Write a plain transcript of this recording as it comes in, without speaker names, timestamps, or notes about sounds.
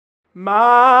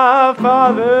My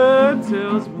father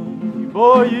tells me,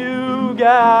 boy, you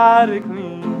gotta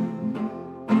clean.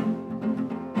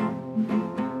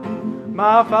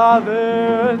 My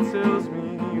father tells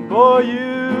me, boy,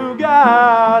 you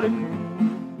gotta clean.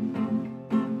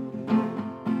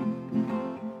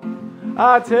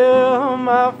 I tell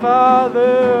my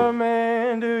father,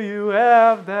 man, do you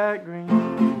have that green?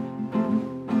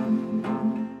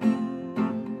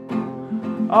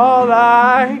 All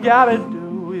I gotta do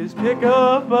is pick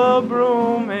up a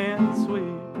broom and sweep.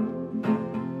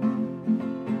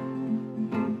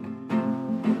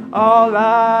 All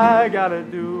I gotta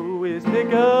do is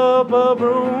pick up a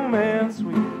broom and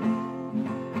sweep.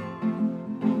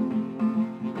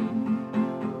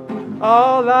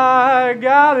 All I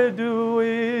gotta do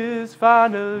is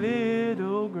find a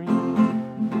little green.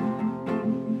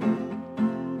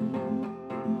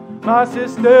 My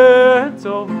sister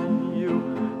told me you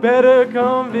better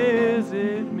come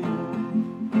visit me.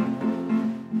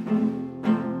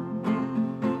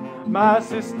 My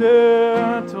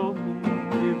sister told me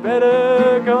you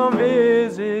better come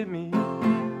visit me.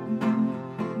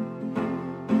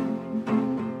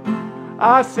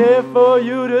 I said for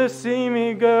you to see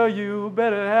me, girl, you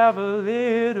better have a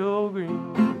little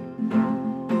green.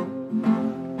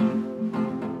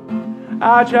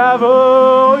 I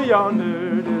travel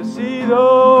yonder to see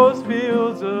those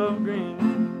fields of green.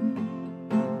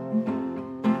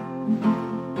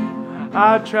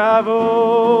 I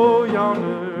travel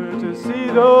yonder to see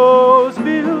those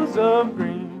fields of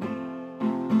green.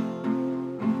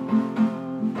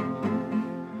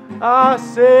 I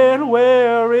said,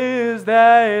 where is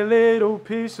that little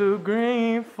piece of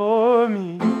green for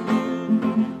me?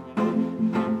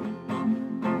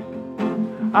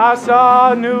 I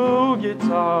saw a new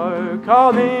guitar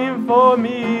calling for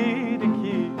me to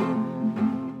keep.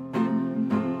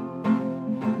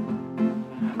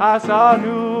 I saw a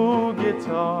new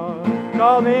guitar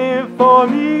calling for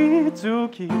me to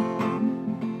keep.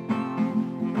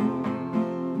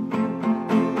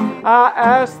 I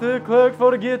asked the clerk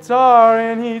for the guitar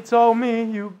and he told me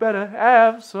you better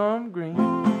have some green.